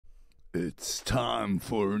It's time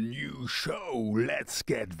for a new show. Let's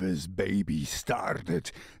get this baby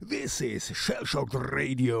started. This is Shellshocked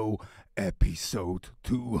Radio, episode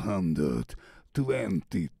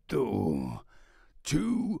 222.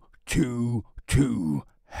 222.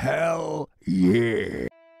 Hell yeah.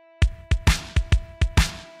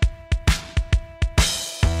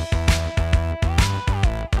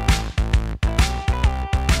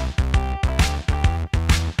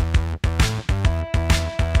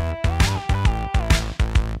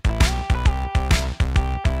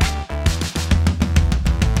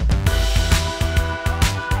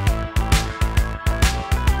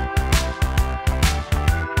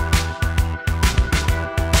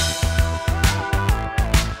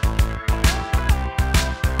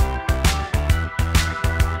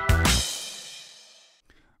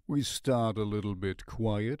 We start a little bit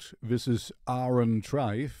quiet. This is Aaron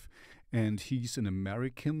Drive, and he's an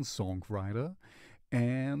American songwriter,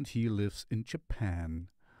 and he lives in Japan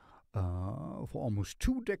for almost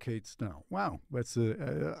 2 decades now. Wow, that's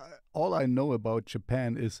all I know about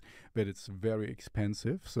Japan is that it's very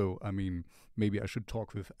expensive. So, I mean, maybe I should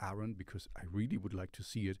talk with Aaron because I really would like to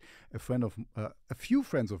see it. A few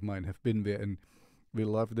friends of mine have been there and they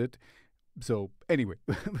loved it. So, anyway,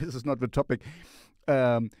 this is not the topic.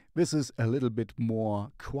 This is a little bit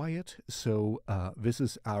more quiet, so this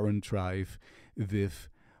is Aaron Drive with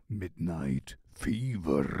Midnight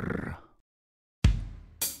Fever.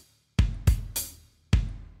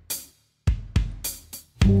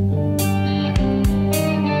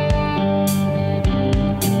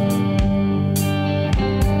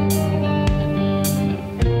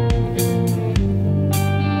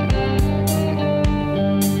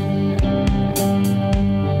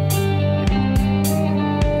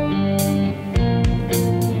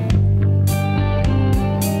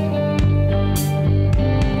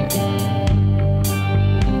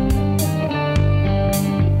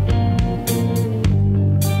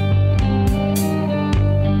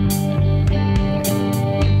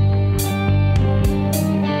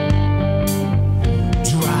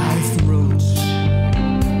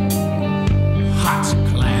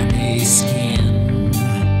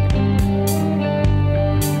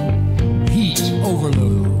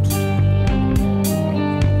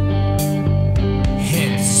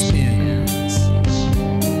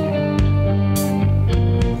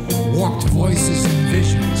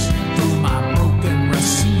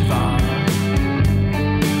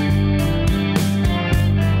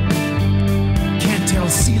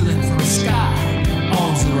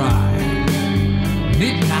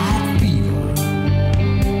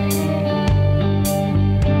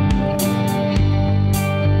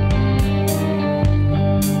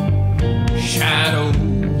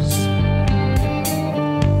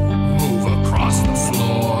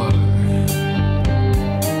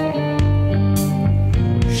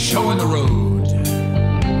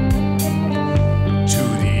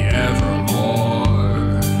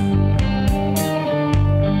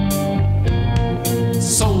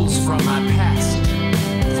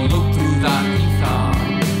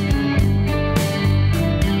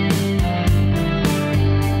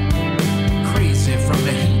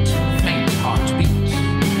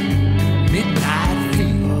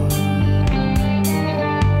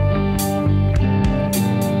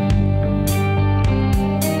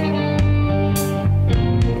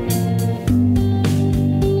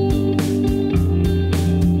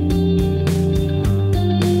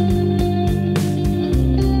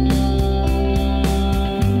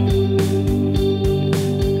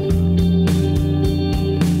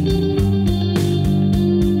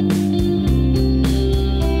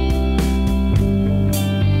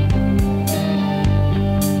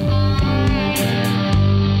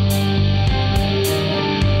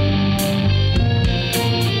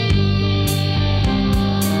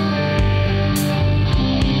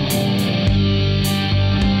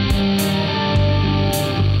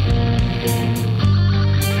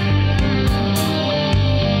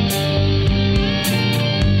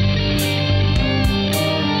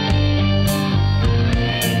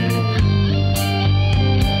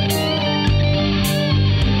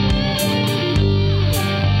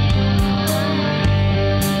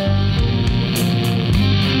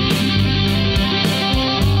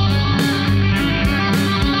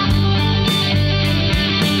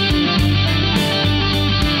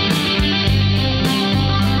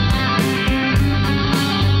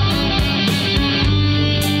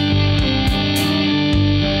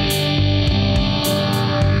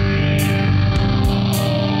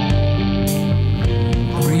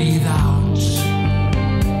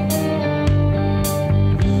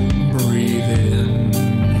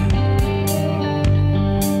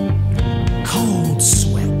 cold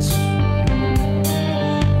sweat,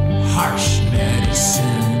 harsh medicine.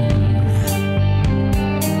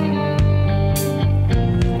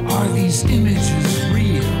 Are these images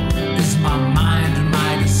real? Is my mind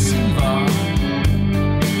my deceiver?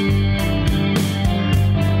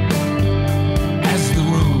 As the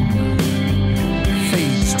room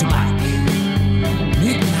fades to black,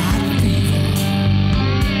 midnight fever,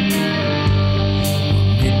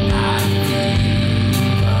 midnight fever. Midnight fever.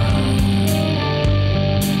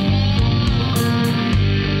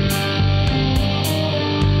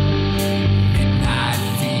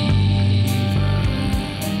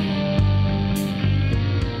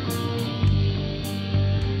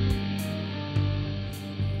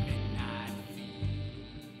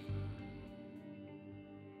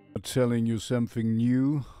 Telling you something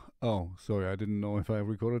new. Oh, sorry, I didn't know if I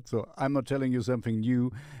recorded. So I'm not telling you something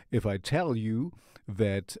new if I tell you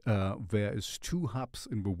that there is 2 hubs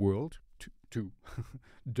in the world. Two.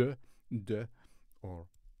 Or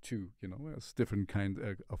 2, you know, there's different kind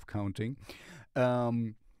of counting.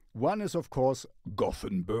 One is, of course,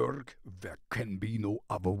 Gothenburg. There can be no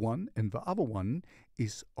other one. And the other one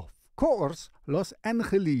is, of course, Los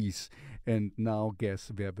Angeles. And now guess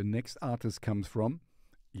where the next artist comes from.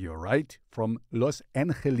 You're right, from Los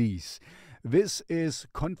Angeles. This is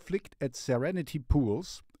Conflict at Serenity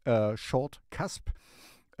Pools, short cusp,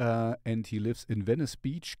 and he lives in Venice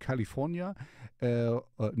Beach, California.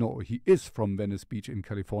 No, he is from Venice Beach in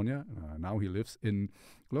California. Now he lives in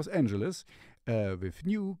Los Angeles with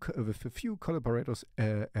a few collaborators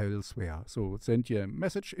elsewhere. So send you a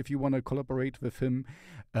message if you want to collaborate with him.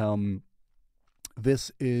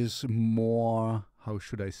 This is more, how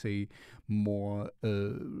should I say, more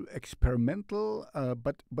experimental,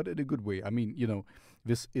 but in a good way. I mean, you know,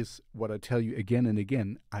 this is what I tell you again and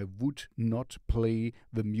again. I would not play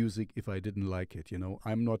the music if I didn't like it, you know.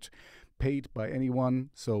 I'm not paid by anyone,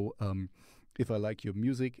 so if I like your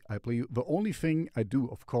music, I play you. The only thing I do,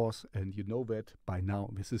 of course, and you know that by now,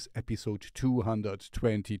 this is episode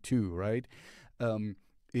 222, right?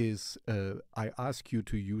 Is I ask you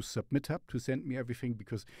to use SubmitHub to send me everything,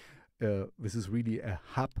 because this is really a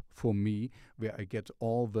hub for me where I get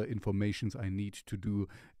all the informations I need to do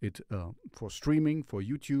it for streaming, for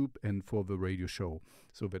YouTube, and for the radio show,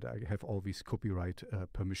 so that I have all these copyright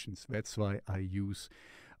permissions. That's why I use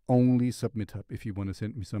only SubmitHub. If you want to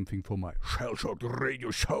send me something for my Shellshocked Radio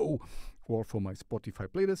show or for my Spotify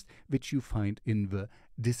playlist, which you find in the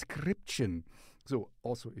description. So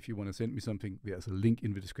also, if you want to send me something, there's a link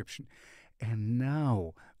in the description. And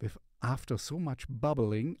now, after so much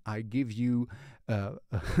bubbling, I give you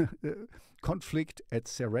Conflict at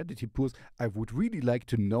Serenity Pools. I would really like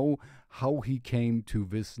to know how he came to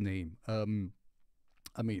this name. I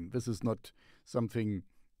mean, this is not something...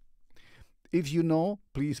 If you know,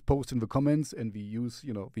 please post in the comments, and we use,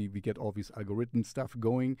 you know, we get all this algorithm stuff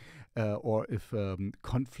going. Or if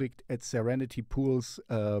Conflict at Serenity Pools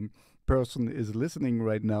person is listening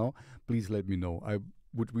right now, please let me know. I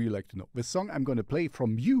would really like to know. The song I'm going to play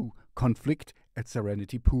from you, Conflict at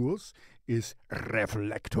Serenity Pools, is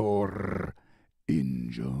Reflector.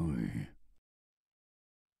 Enjoy.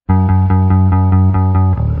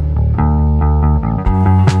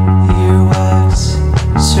 Earwax,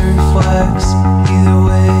 surf wax, either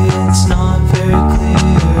way it's not very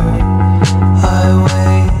clear.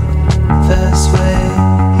 Highway, fast way,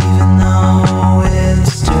 even though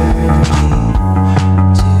it's dirty.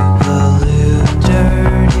 To pollute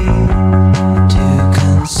dirty, to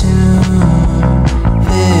consume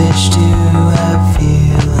fish, to have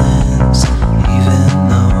feelings, even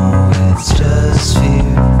though it's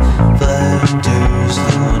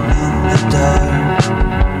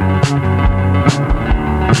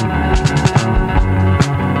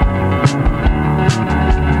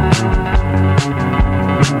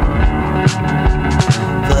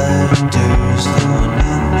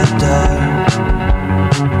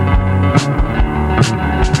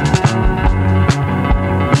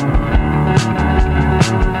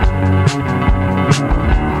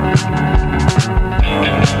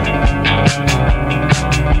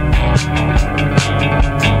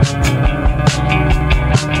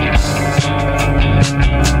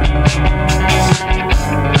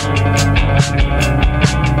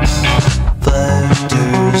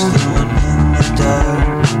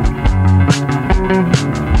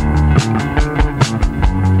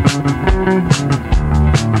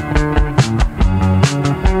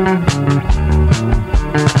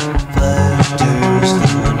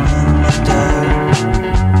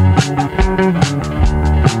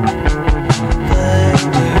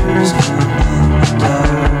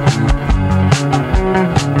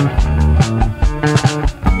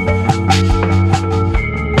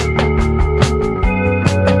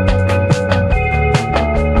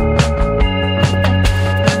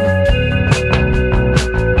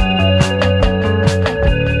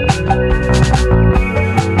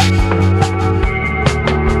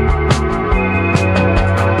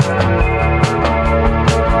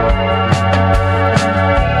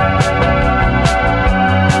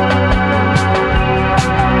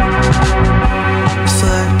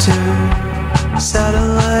without a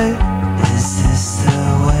light. Is this the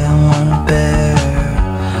way I wanna bear?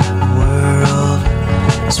 The world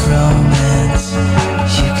is romance.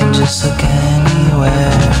 You can just look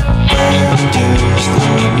anywhere. Lanterns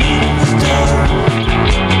glowing in the dark.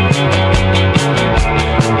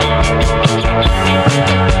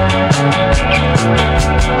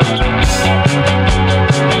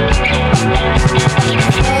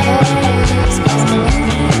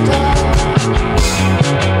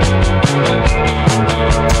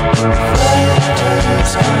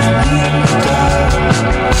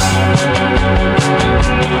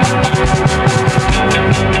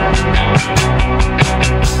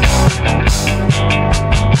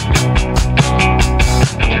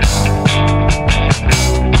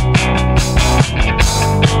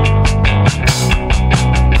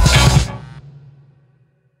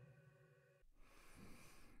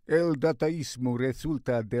 El dataísmo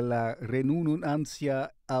resulta de la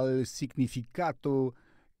renuncia al significado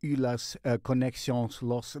y las conexiones.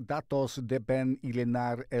 Los datos deben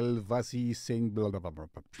llenar el vacío sin blah, blah, blah,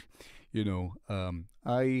 blah. You know,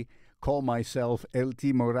 I call myself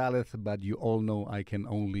LT Morales, but you all know I can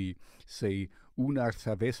only say una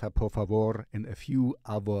cerveza, por favor, and a few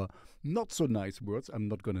other not so nice words I'm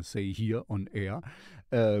not going to say here on air.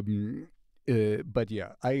 But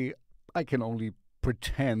yeah, I can only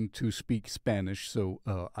pretend to speak Spanish, so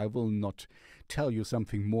I will not tell you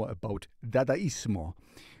something more about Dataísmo.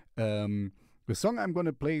 The song I'm going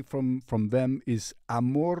to play from them is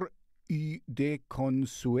Amor y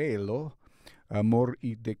Desconsuelo. Amor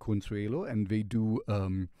y Desconsuelo, and they do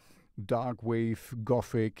Darkwave,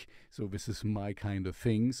 gothic, so this is my kind of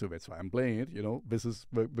thing, so that's why I'm playing it, you know. This is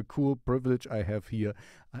the cool privilege I have here.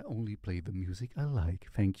 I only play the music I like.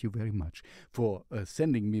 Thank you very much for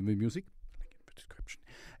sending me the music. Description,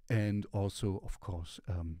 and also of course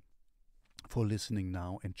for listening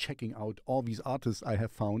now and checking out all these artists I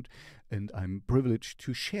have found, and I'm privileged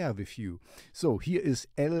to share with you. So here is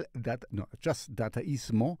just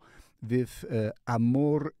Dataísmo with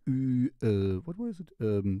Amor y what was it?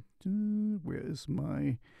 Where is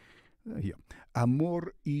my here?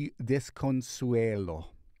 Amor y Desconsuelo.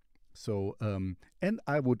 So and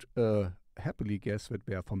I would happily guess that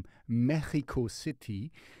they are from Mexico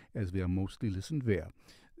City, as they are mostly listened there.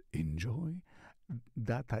 Enjoy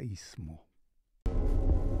Dataísmo.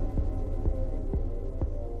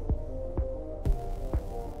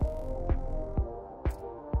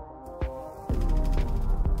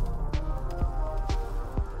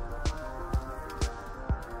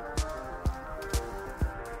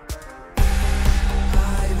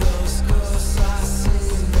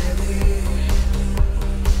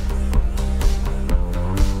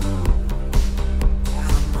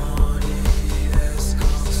 Amor y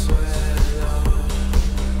desconsuelo.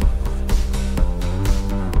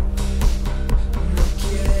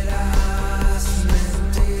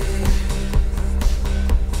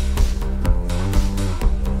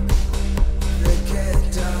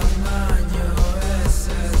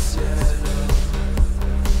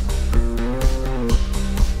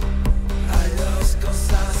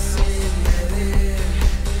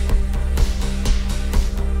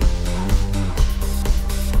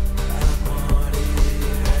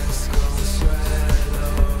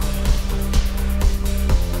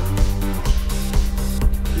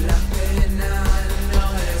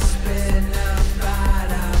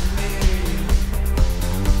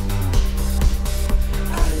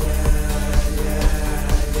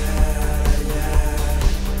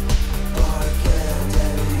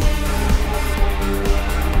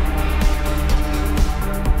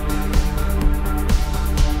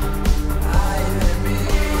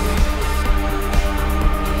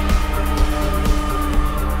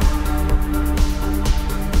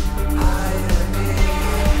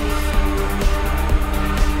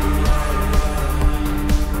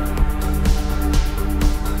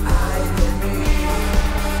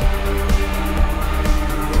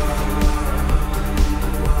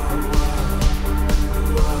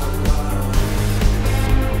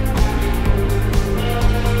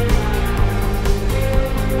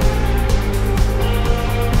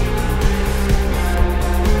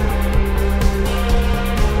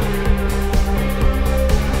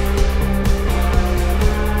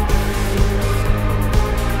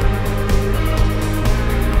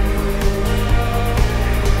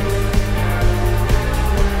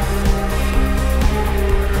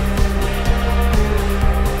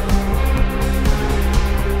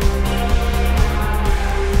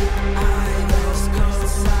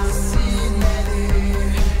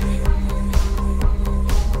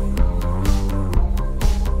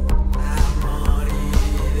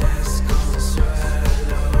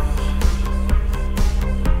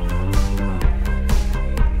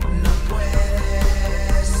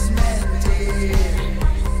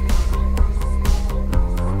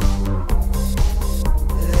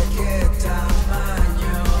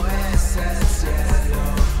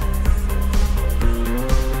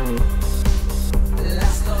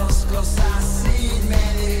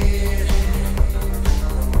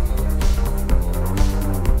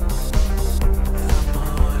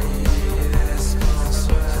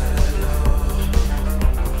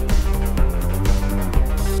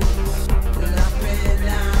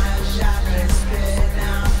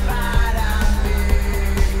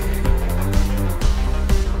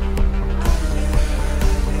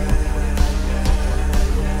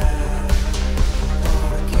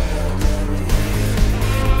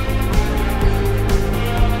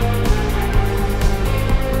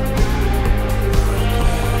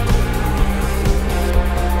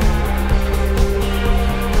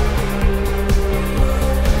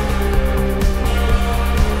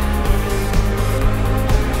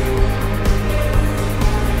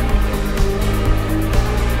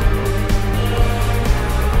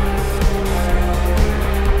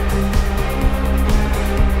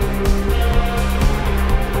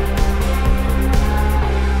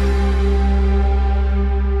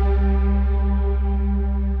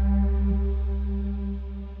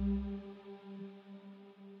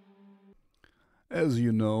 as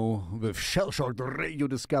you know, with Shellshocked Radio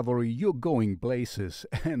Discovery, you're going places.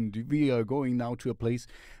 And we are going now to a place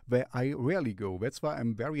where I rarely go. That's why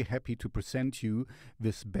I'm very happy to present you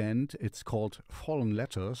this band. It's called Fallen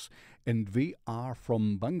Letters, and they are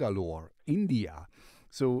from Bangalore, India.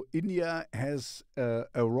 So India has a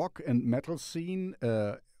rock and metal scene.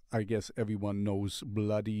 I guess everyone knows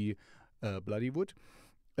Bloodywood.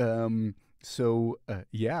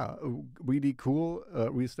 Yeah, really cool.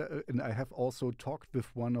 And I have also talked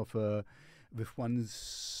with one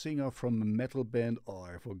singer from a metal band. Oh,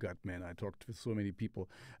 I forgot, man. I talked with so many people.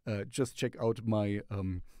 Just check out my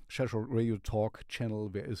Shellshocked Radio Talk channel.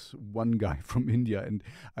 There is one guy from India, and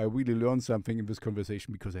I really learned something in this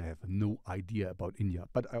conversation because I have no idea about India.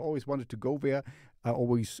 But I always wanted to go there. I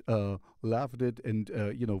always loved it, and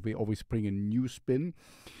they always bring a new spin.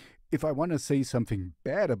 If I want to say something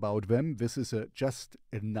bad about them, this is just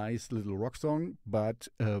a nice little rock song, but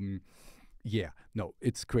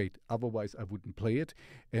it's great. Otherwise, I wouldn't play it.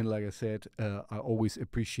 And like I said, I always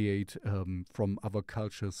appreciate from other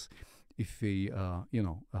cultures if they,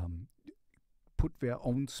 put their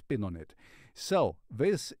own spin on it. So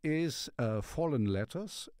this is Fallen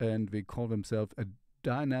Letters, and they call themselves a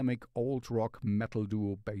dynamic old rock metal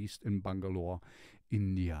duo based in Bangalore,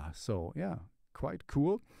 India. So yeah, quite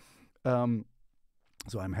cool.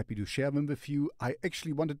 So I'm happy to share them with you. I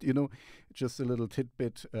actually wanted, just a little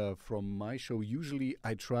tidbit from my show. Usually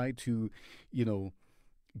I try to,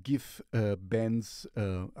 give bands,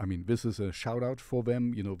 this is a shout out for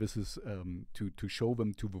them. This is to show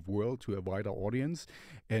them to the world, to a wider audience.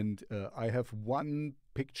 And I have one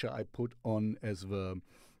picture I put on as the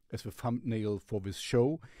thumbnail for this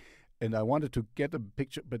show. And I wanted to get a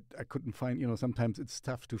picture, but I couldn't find, sometimes it's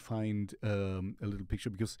tough to find a little picture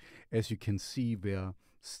because, as you can see, they're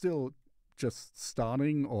still just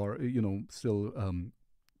starting or, still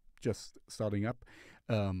just starting up.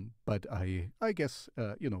 But I guess,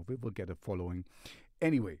 we will get a following.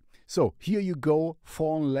 Anyway, so here you go.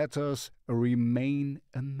 Fallen Letters, Remain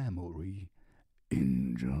a Memory.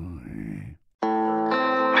 Enjoy.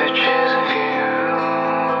 Pictures of you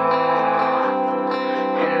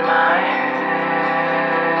in my head,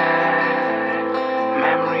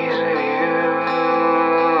 memories of you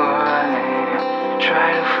I try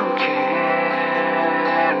to forget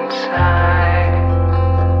inside.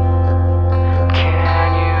 Can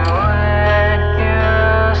you let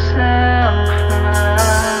yourself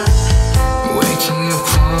run? Waking up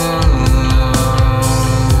alone,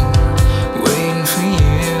 waiting for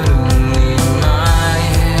you to leave my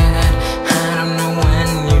head. I don't know when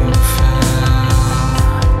you fell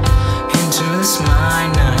into this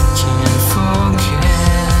mind I can't forget.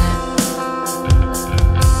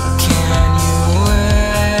 Can you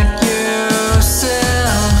let yourself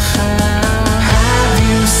out? Have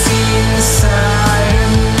you seen the side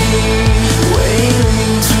of me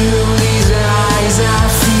wailing through these eyes? I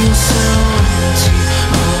feel so empty.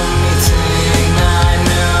 Only thing I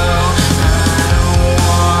know, I don't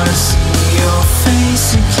wanna see your face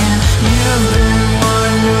again. You've been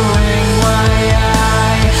wondering why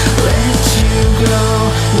I let you go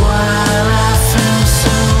while I fell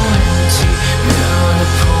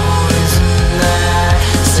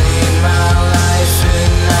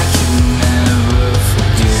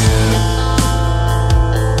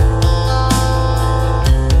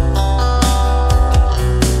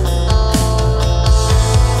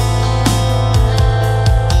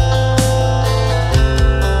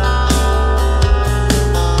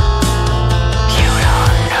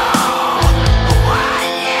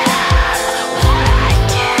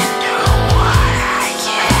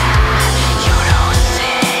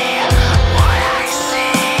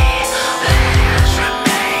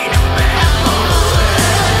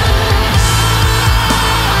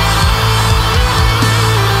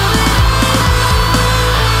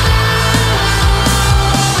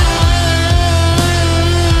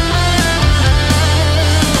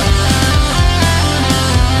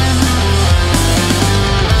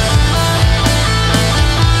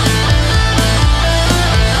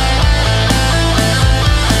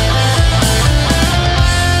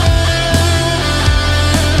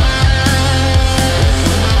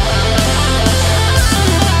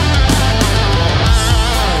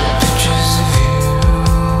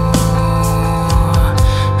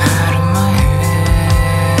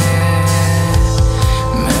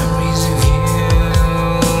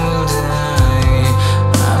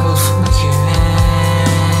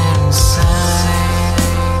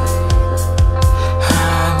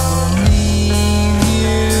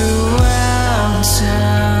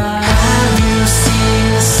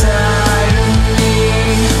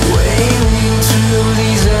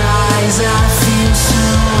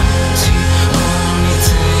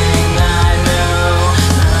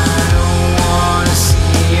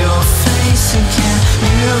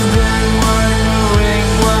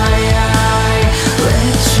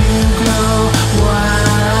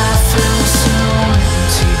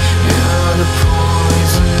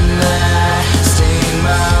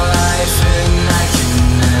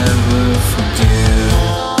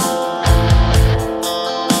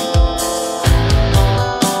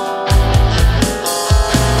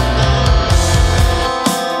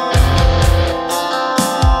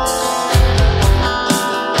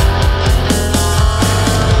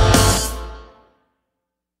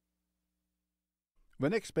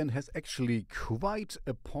next band has actually quite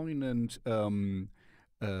a poignant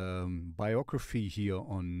biography here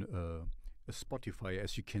on Spotify,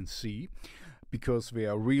 as you can see, because they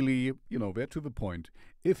are really, they're to the point.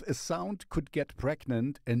 If a sound could get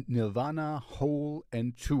pregnant and Nirvana, Hole,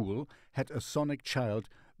 and Tool had a sonic child,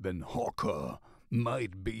 then Hawker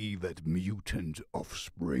might be that mutant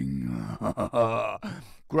offspring.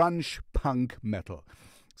 Grunge punk metal.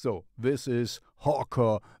 So this is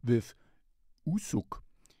Hawker with USUK.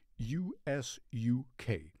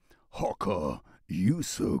 USUK. Hawker,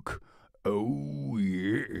 USUK. Oh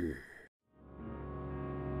yeah.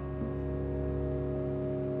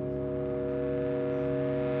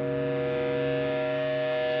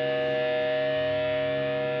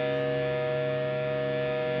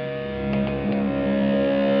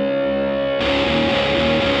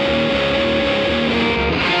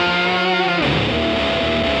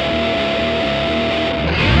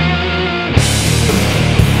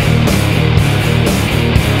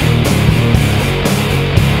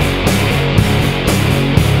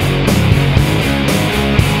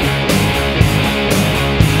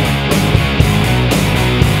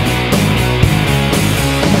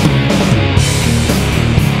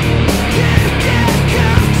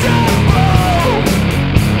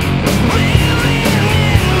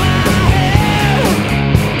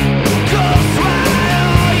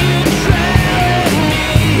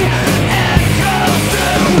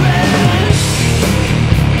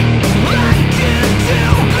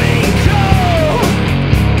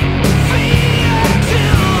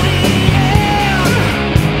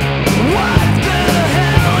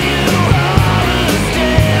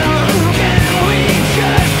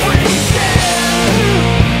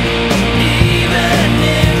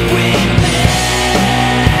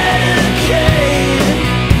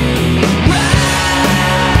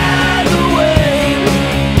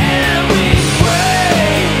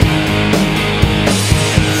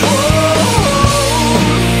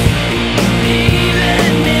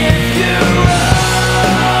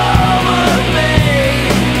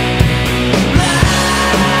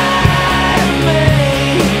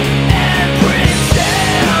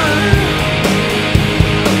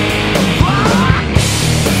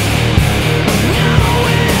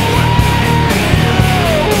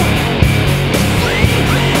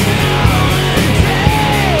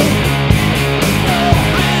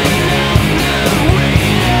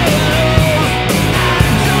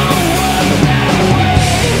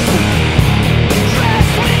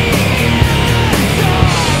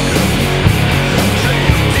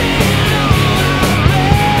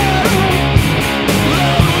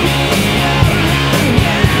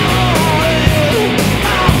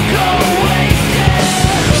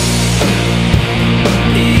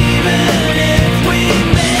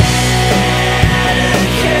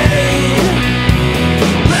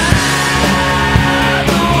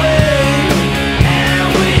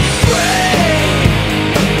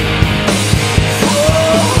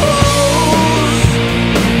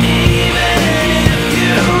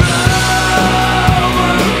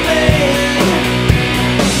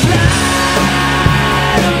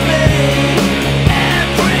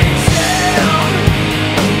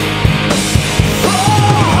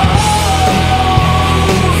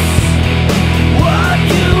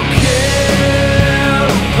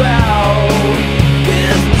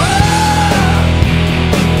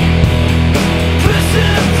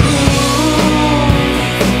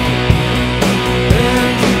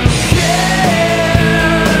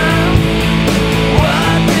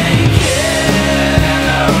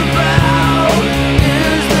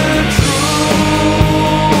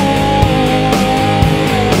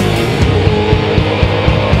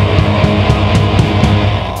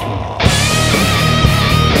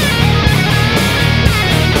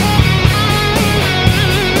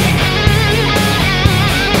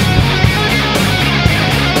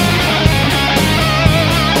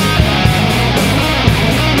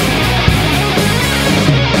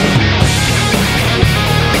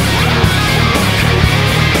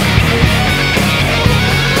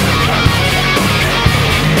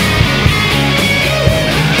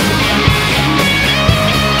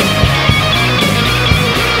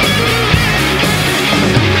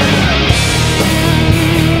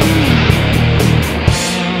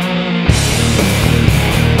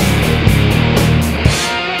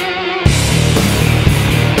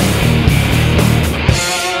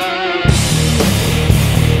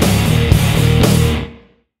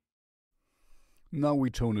 Now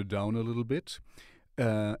we tone it down a little bit.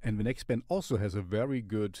 And the next band also has a very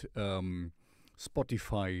good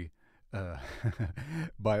Spotify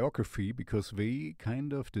biography, because they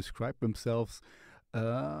kind of describe themselves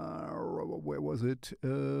where was it?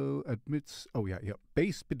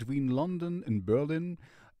 Based between London and Berlin,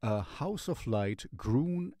 House of Light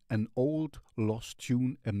croon an old lost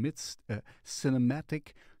tune amidst a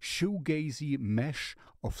cinematic shoegazy mesh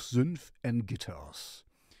of synth and guitars.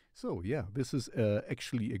 So yeah, this is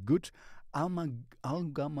actually a good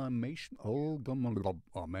amalgamation.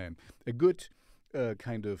 A good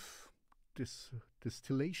kind of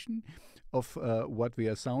distillation of what we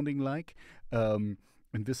are sounding like, and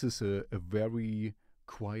this is a very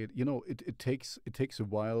quiet. It takes a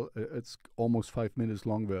while. It's almost 5 minutes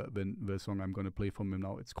long. The song I'm going to play from him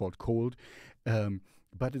now. It's called Cold,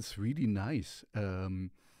 but it's really nice.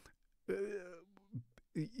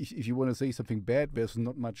 If you want to say something bad, there's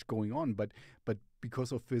not much going on, but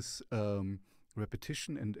because of this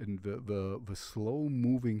repetition and the slow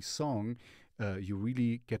moving song, you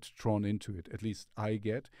really get drawn into it. At least I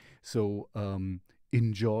get. So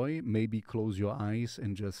enjoy, maybe close your eyes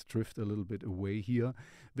and just drift a little bit away here.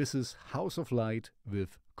 This is House of Light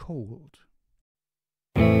with Cold.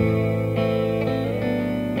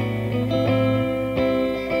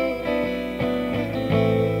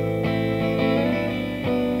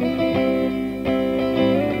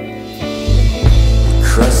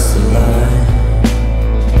 Cross the line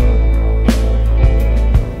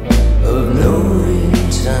of no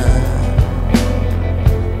return,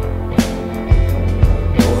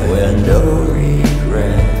 where no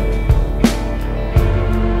regret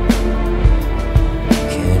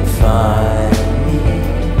can find me.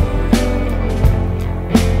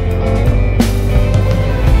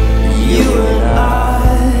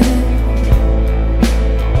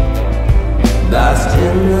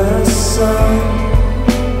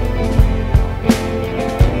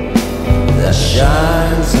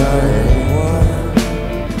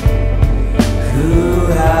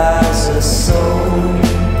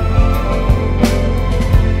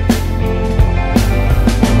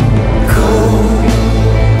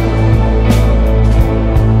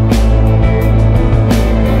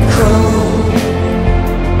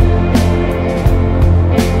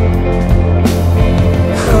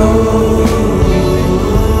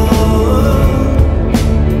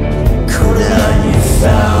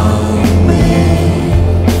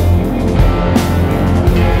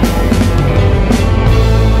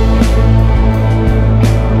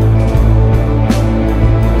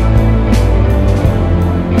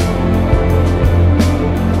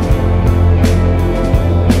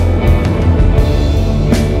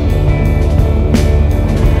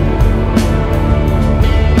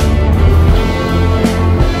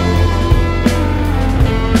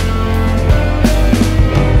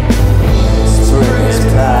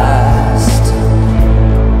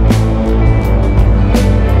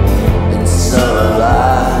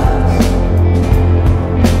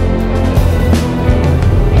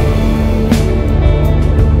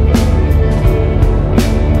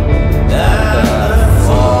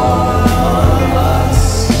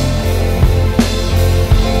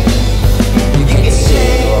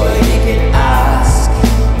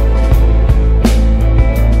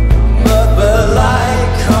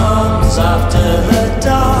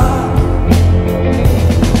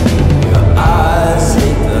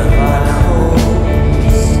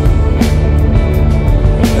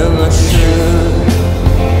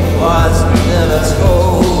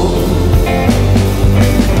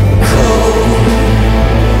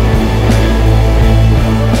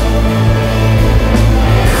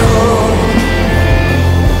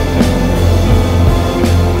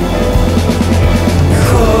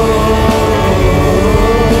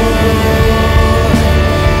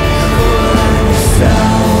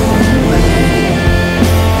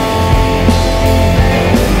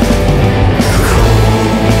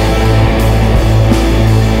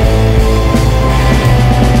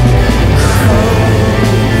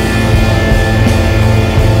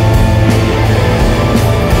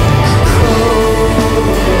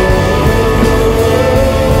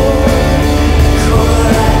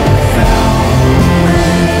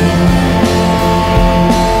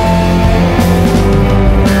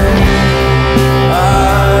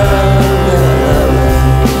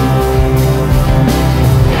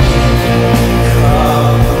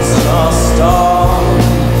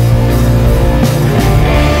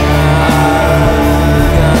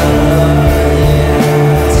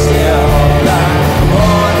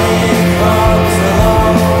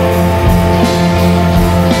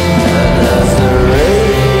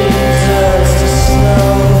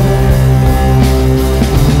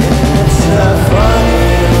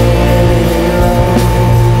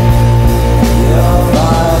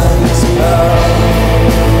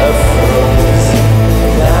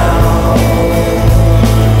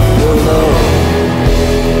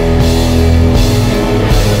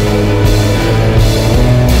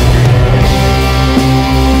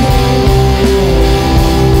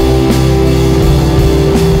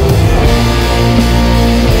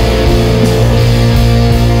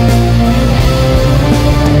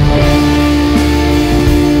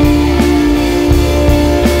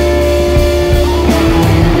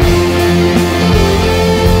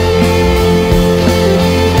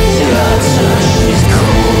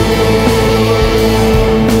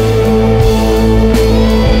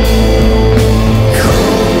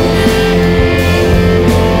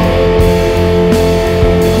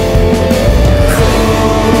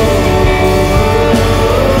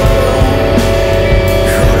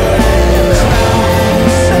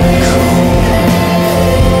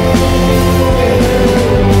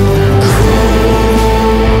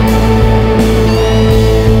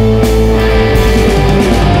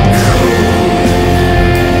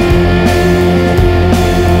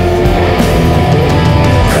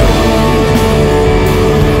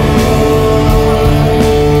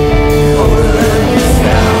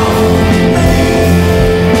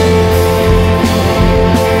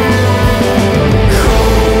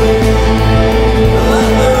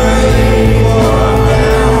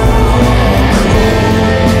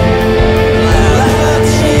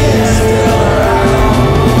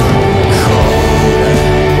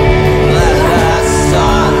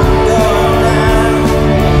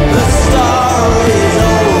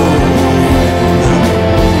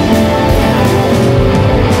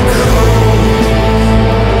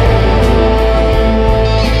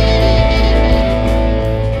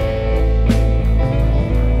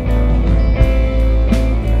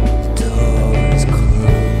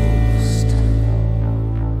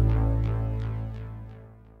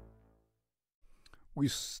 we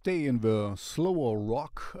stay in the slower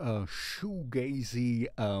rock, shoegazy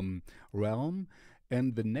realm.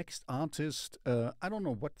 And the next artist, I don't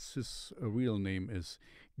know what his real name is,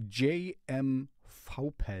 J.M.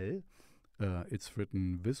 Faupel. It's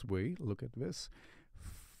written this way. Look at this.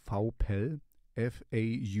 Faupel,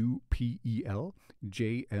 Faupel,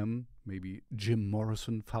 J.M., maybe Jim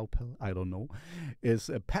Morrison Faupel, I don't know, is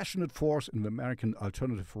a passionate force in the American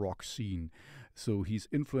alternative rock scene. So he's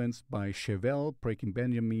influenced by Chevelle, Breaking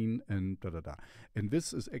Benjamin, and da-da-da. And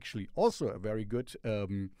this is actually also a very good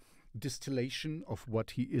distillation of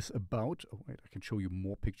what he is about. Oh, wait, I can show you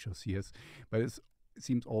more pictures, yes. But it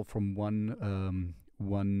seems all from one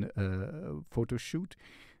photo shoot.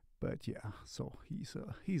 But yeah, so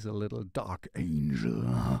he's a little dark angel.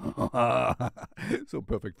 So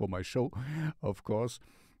perfect for my show, of course.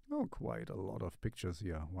 Oh, quite a lot of pictures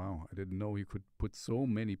here. Wow, I didn't know you could put so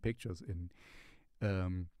many pictures in.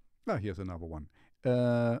 Here's another one.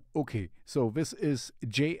 Okay, so this is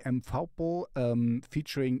J.M. Faupel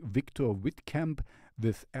featuring Victor Witkamp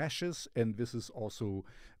with Ashes, and this is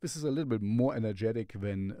a little bit more energetic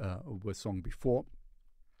than the song before.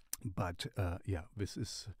 But yeah, this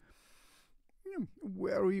is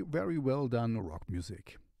very, very well done rock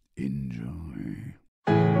music. Enjoy.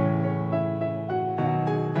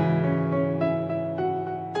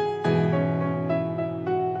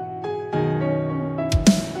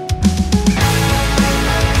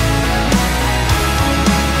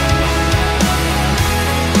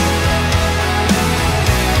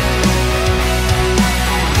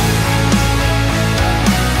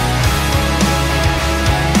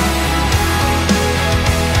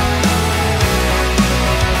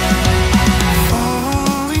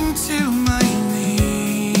 Falling to my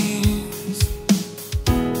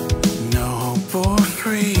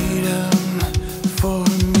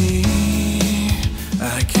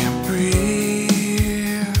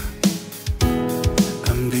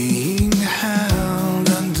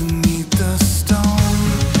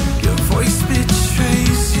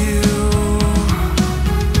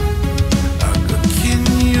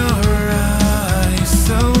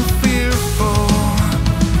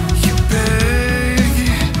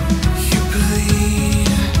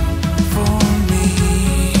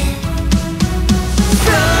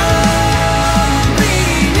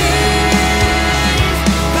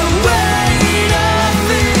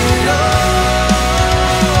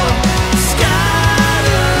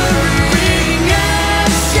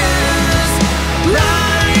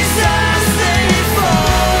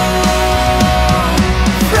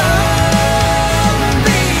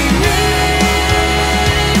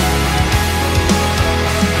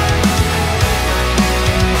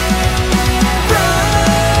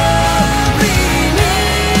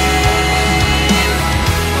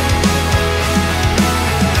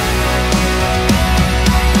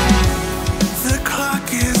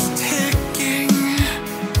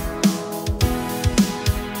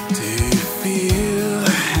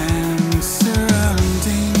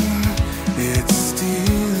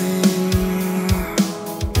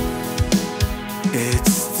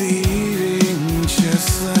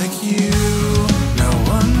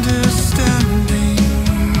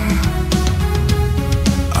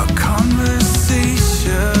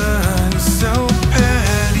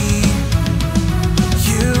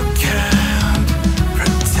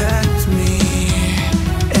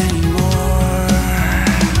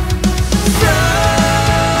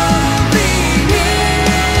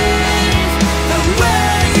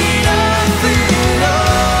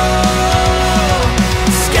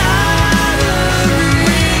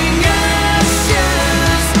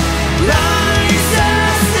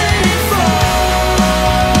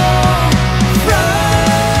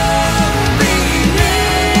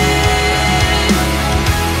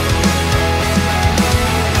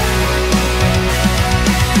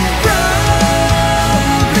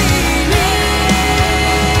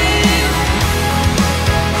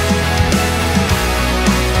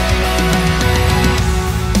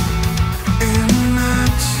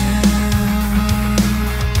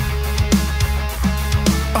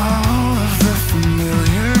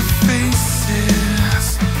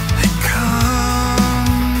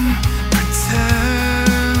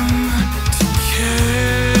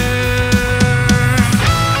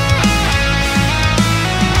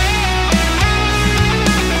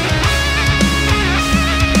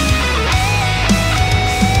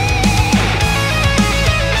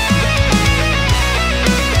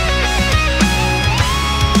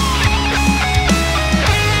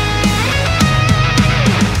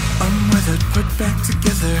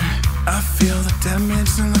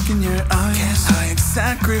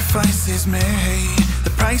Sacrifices made, the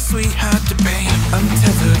price we had to pay.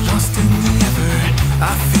 Untethered, lost in the ever.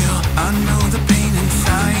 I feel, I know the pain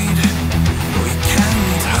inside. We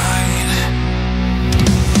can't hide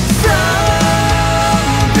from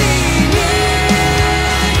beneath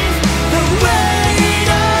the weight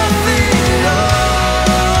of it all.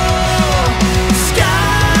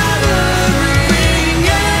 Scattering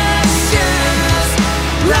ashes,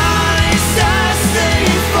 rise as they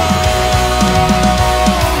fall.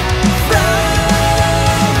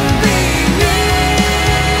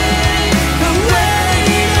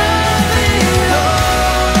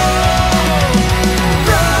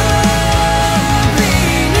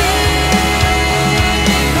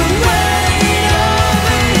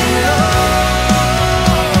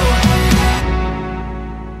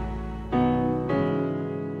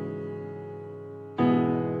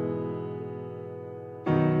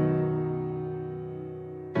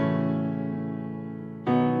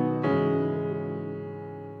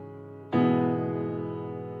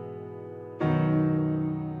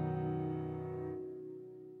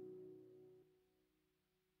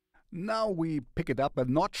 Now we pick it up a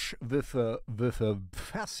notch with a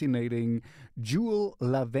fascinating Jewel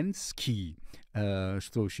Lavenskii.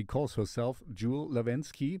 So she calls herself Jewel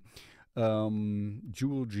Lavenskii,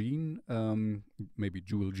 Jewel Jean, maybe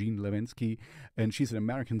Jewel Jean Lavenskii, and she's an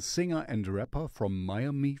American singer and rapper from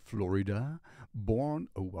Miami, Florida. Born,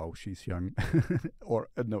 oh wow, she's young, or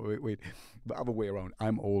no, wait, the other way around.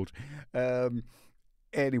 I'm old.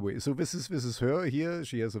 Anyway, so this is her here.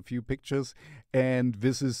 She has a few pictures, and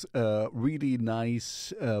this is really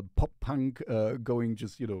nice pop punk, going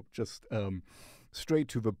just straight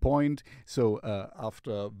to the point. So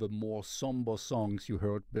after the more somber songs you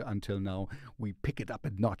heard until now, we pick it up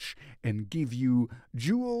a notch and give you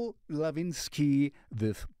Jewel Lavenskii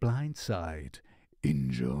with Blindside.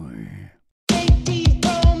 Enjoy.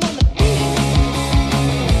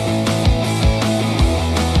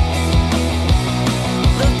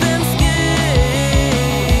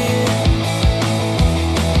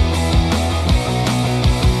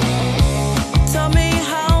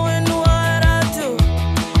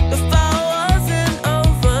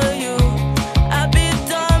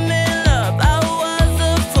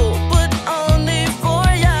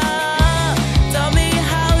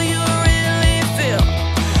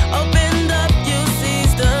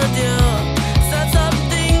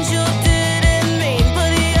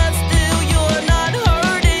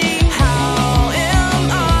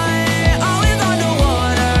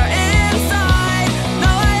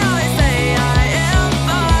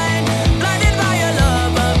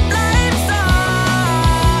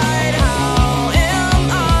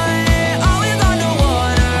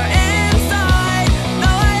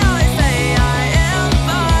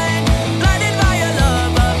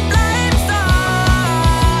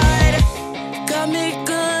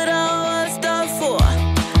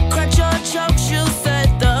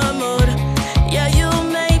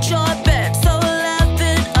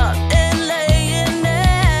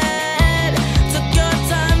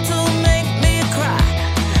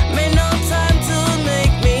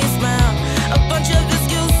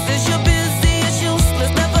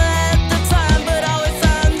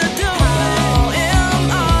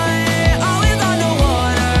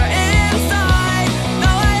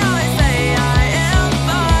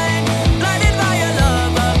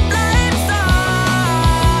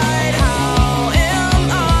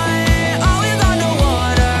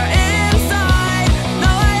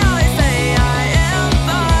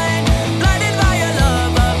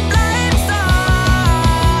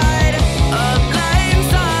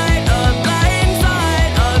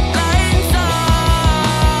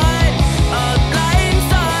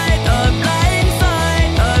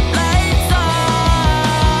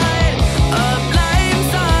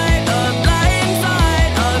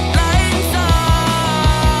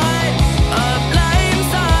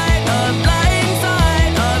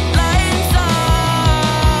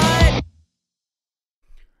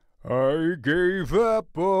 I gave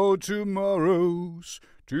up all tomorrows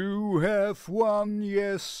to have one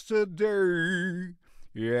yesterday.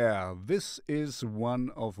 Yeah, this is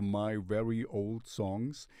one of my very old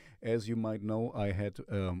songs. As you might know, I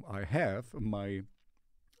have my.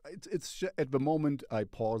 It's at the moment I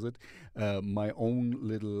pause it. My own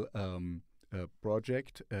little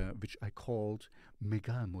project, which I called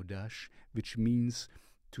MEGALMODAS, which means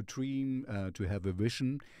to dream, to have a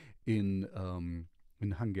vision in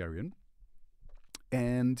Hungarian.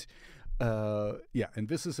 And Yeah, and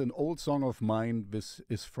this is an old song of mine. This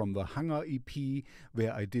is from the Hunger EP,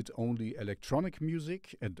 where I did only electronic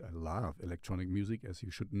music, and I love electronic music, as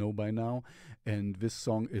you should know by now. And this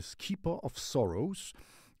song is Keeper of Sorrows.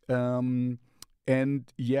 And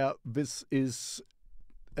yeah, this is,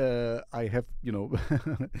 I have,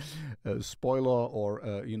 a spoiler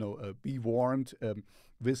or, be warned.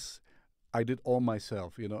 This I did all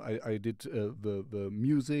myself. I did the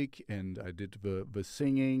music, and I did the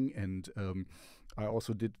singing, and I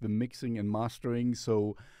also did the mixing and mastering.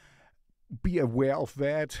 So be aware of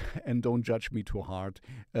that and don't judge me too hard.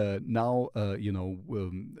 Now,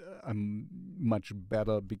 I'm much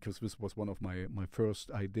better because this was one of my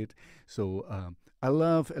first I did. So I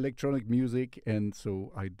love electronic music, and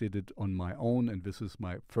so I did it on my own, and this is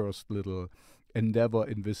my first little endeavor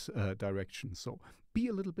in this direction. So be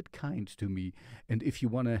a little bit kind to me, and if you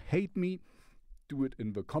want to hate me, do it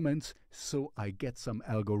in the comments so I get some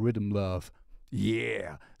algorithm love.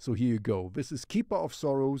 Yeah, so here you go. This is Keeper of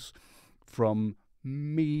Sorrows from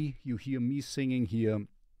me. You hear me singing here.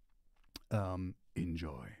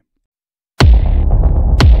 Enjoy.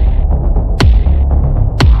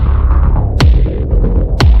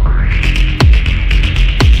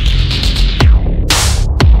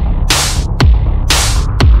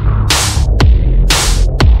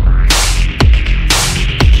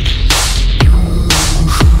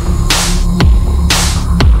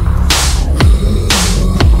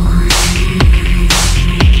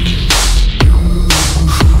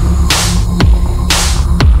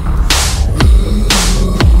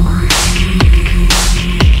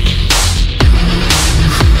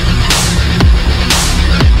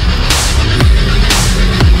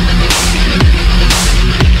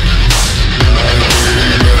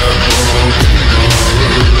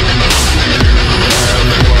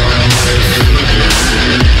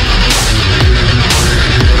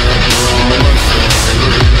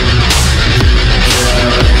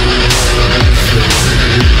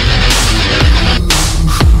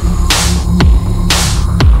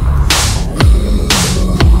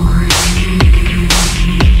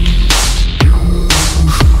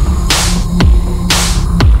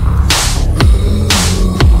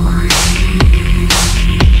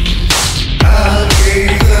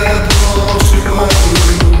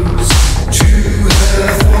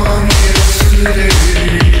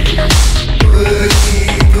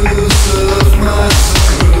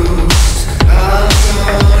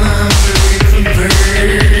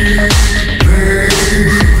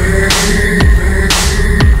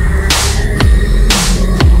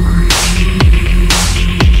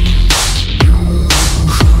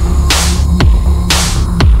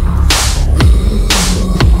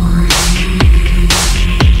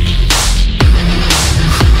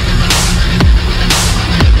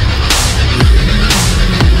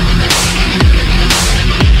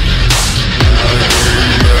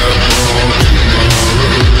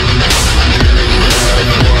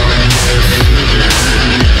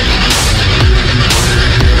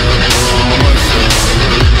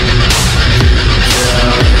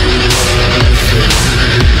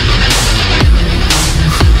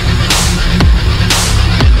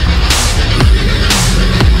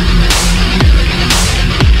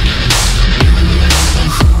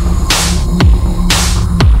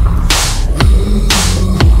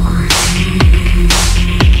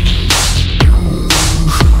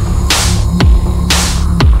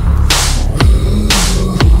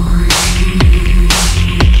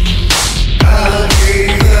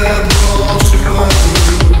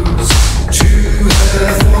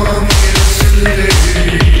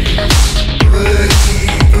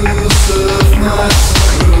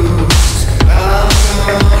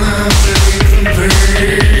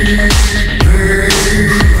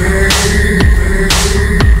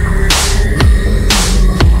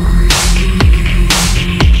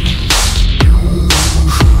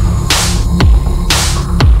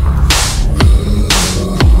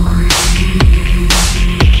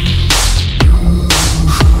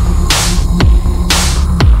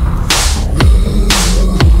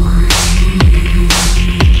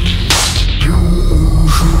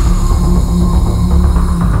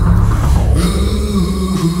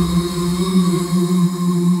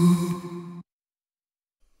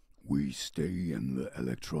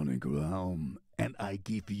 electronic realm, and I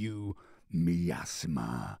give you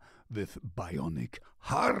Miasma with Bionic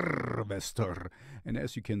Harvester. And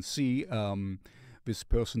as you can see, this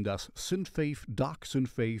person does synthwave, dark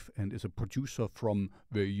synthwave, and is a producer from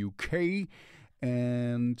the UK.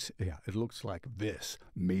 And yeah, it looks like this.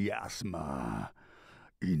 Miasma.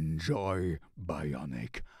 Enjoy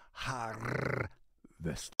Bionic Harvester.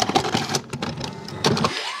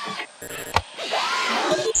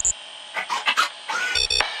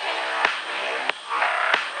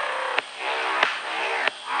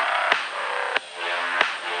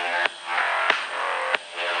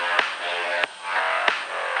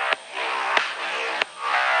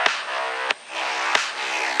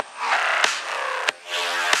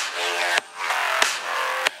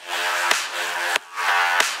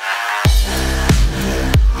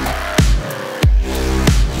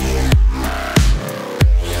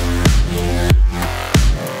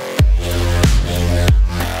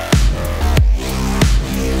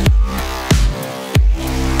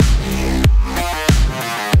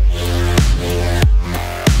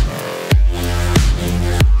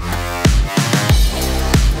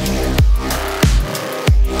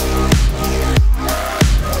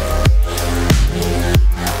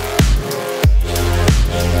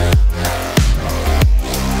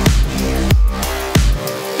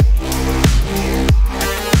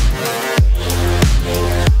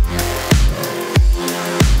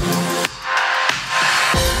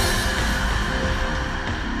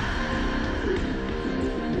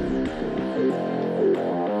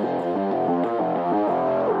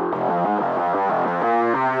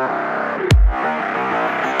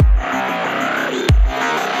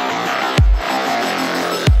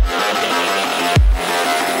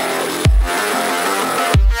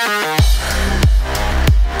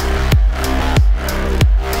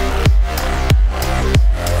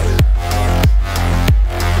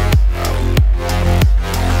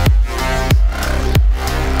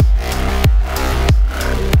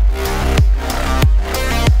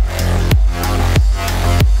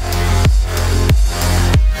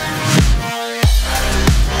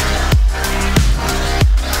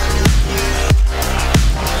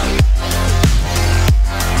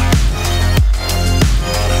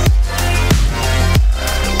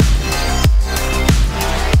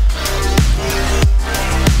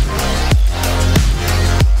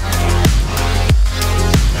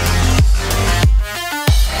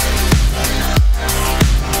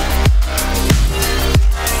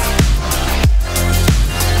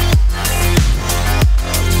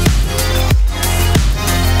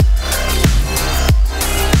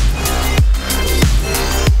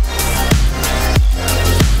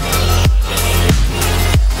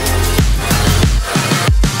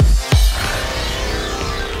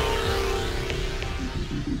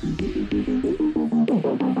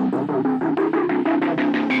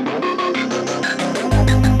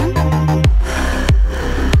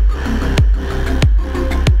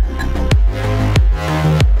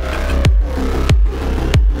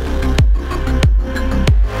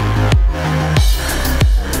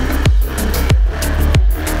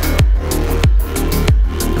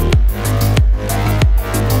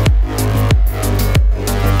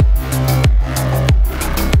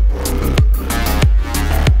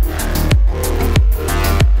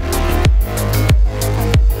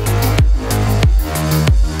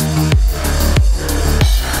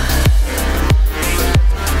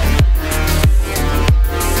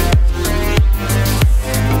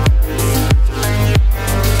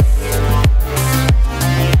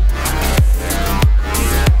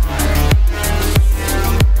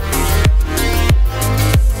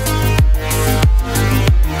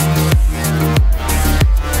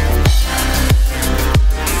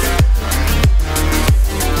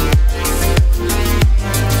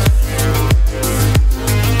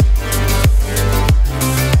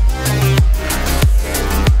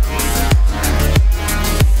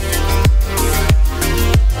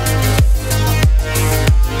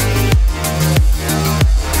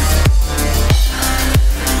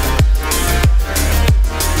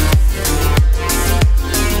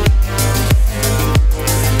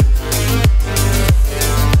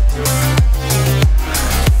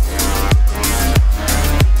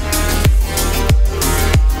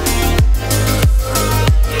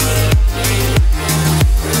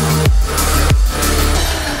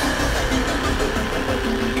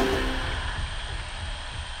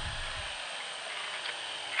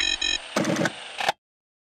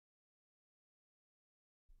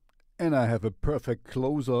 And I have a perfect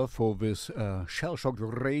closer for this Shellshocked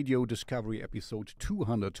Radio Discovery episode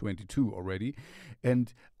 222 already.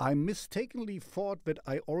 And I mistakenly thought that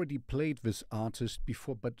I already played this artist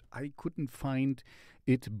before, but I couldn't find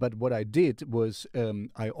it. But what I did was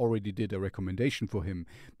I already did a recommendation for him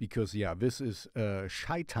because, yeah, this is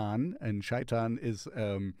Scheitan. And Scheitan is,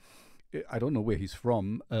 I don't know where he's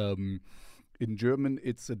from. In German,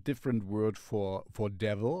 it's a different word for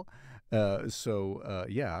devil. So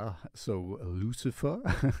Lucifer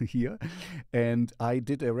here. And I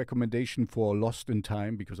did a recommendation for Lost in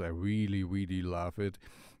Time because I really, really love it.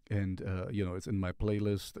 And, it's in my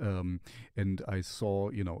playlist. And I saw,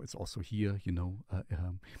 it's also here,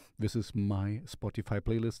 this is my Spotify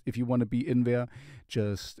playlist. If you want to be in there,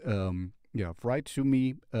 just, write to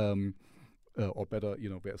me. Or better,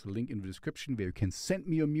 there's a link in the description where you can send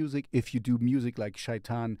me your music. If you do music like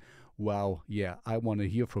Scheitan, wow, yeah, I want to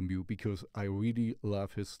hear from you because I really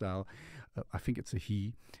love his style. I think it's a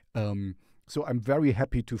he. So I'm very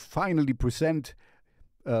happy to finally present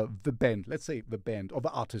the band, let's say the band, or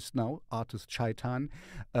the artist now, artist Scheitan.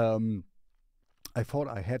 I thought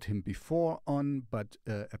I had him before on, but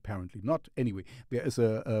apparently not. Anyway, there is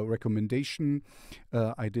a recommendation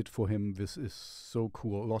I did for him. This is so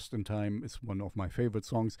cool. Lost in Time is one of my favorite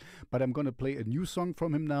songs. But I'm going to play a new song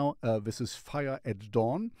from him now. This is Fire at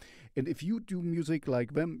Dawn. And if you do music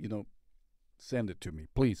like them, send it to me.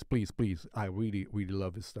 Please, please, please. I really, really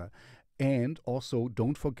love his style. And also,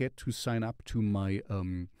 don't forget to sign up to my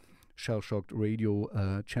Shellshocked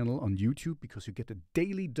Radio channel on YouTube because you get a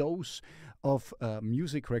daily dose of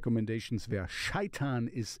music recommendations where Scheitan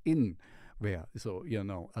is in there. So,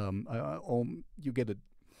 you get it.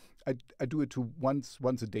 I do it once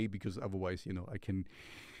a day because otherwise, I can.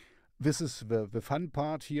 This is the fun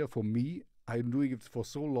part here for me. I'm doing it for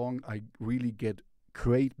so long. I really get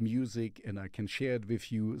great music and I can share it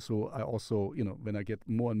with you. So I also, when I get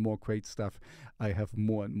more and more great stuff, I have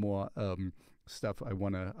more and more stuff I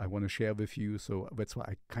wanna share with you. So that's why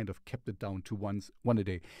I kind of kept it down to one a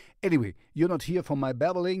day. Anyway, you're not here for my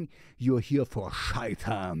babbling, you're here for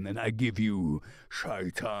Scheitan, and I give you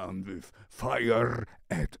Scheitan with Fire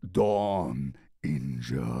at Dawn.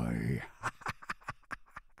 Enjoy.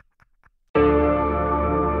 Fire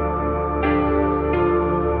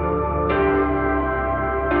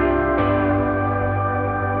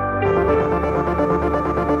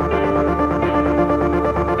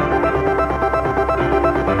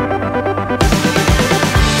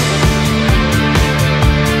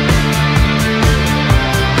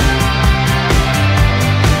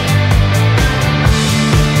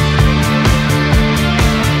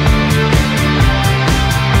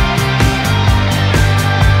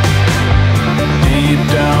at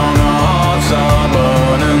dawn,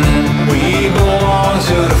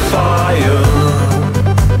 like the fire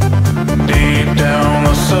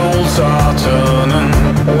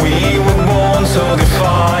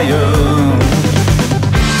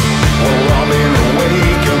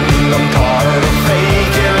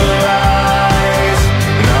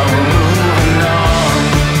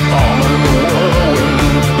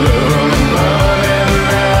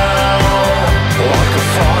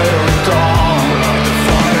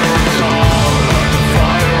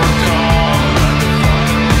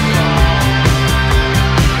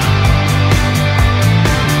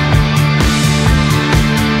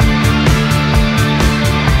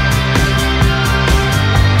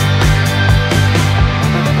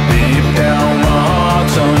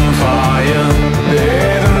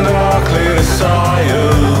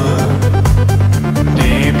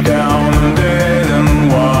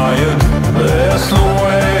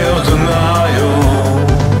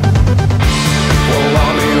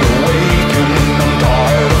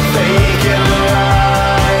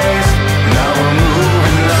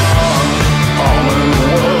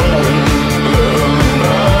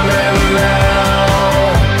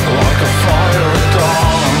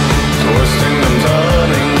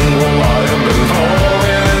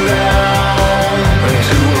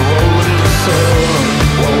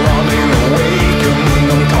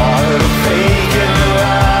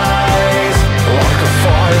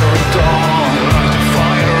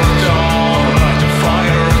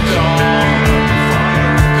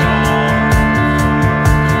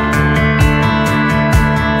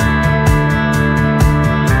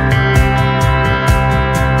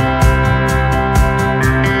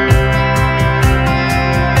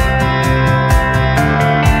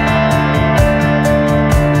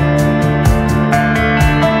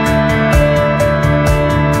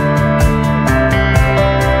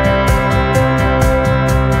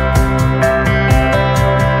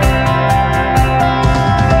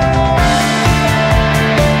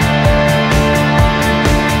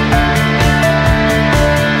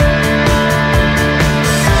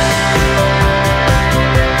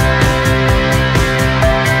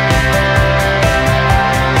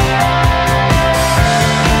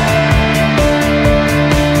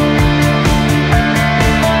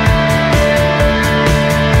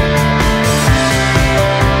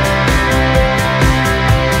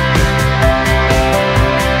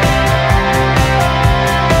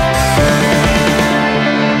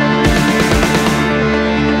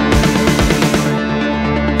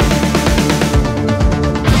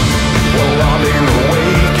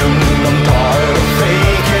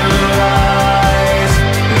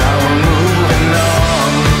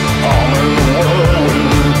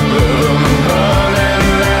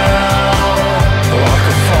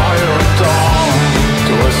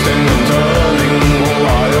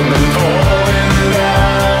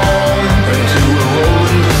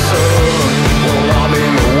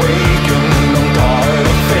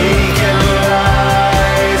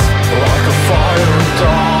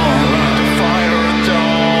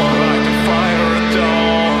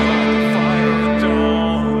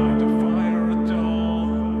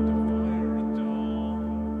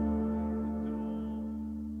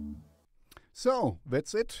So,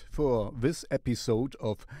 that's it for this episode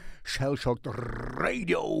of Shellshocked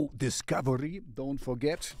Radio Discovery. Don't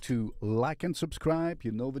forget to like and subscribe.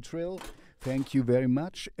 You know the drill. Thank you very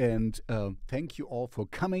much. And thank you all for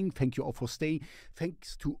coming. Thank you all for staying.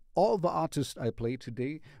 Thanks to all the artists I played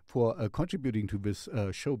today for contributing to this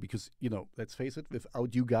show. Because, let's face it,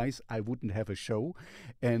 without you guys, I wouldn't have a show.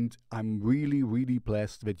 And I'm really, really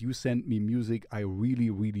blessed that you send me music I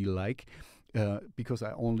really, really like. Because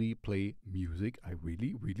I only play music I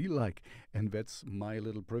really, really like. And that's my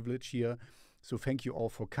little privilege here. So thank you all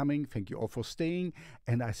for coming. Thank you all for staying.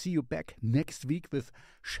 And I see you back next week with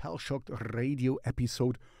Shellshocked Radio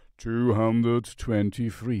episode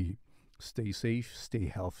 223. Stay safe,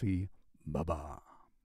 stay healthy. Bye-bye.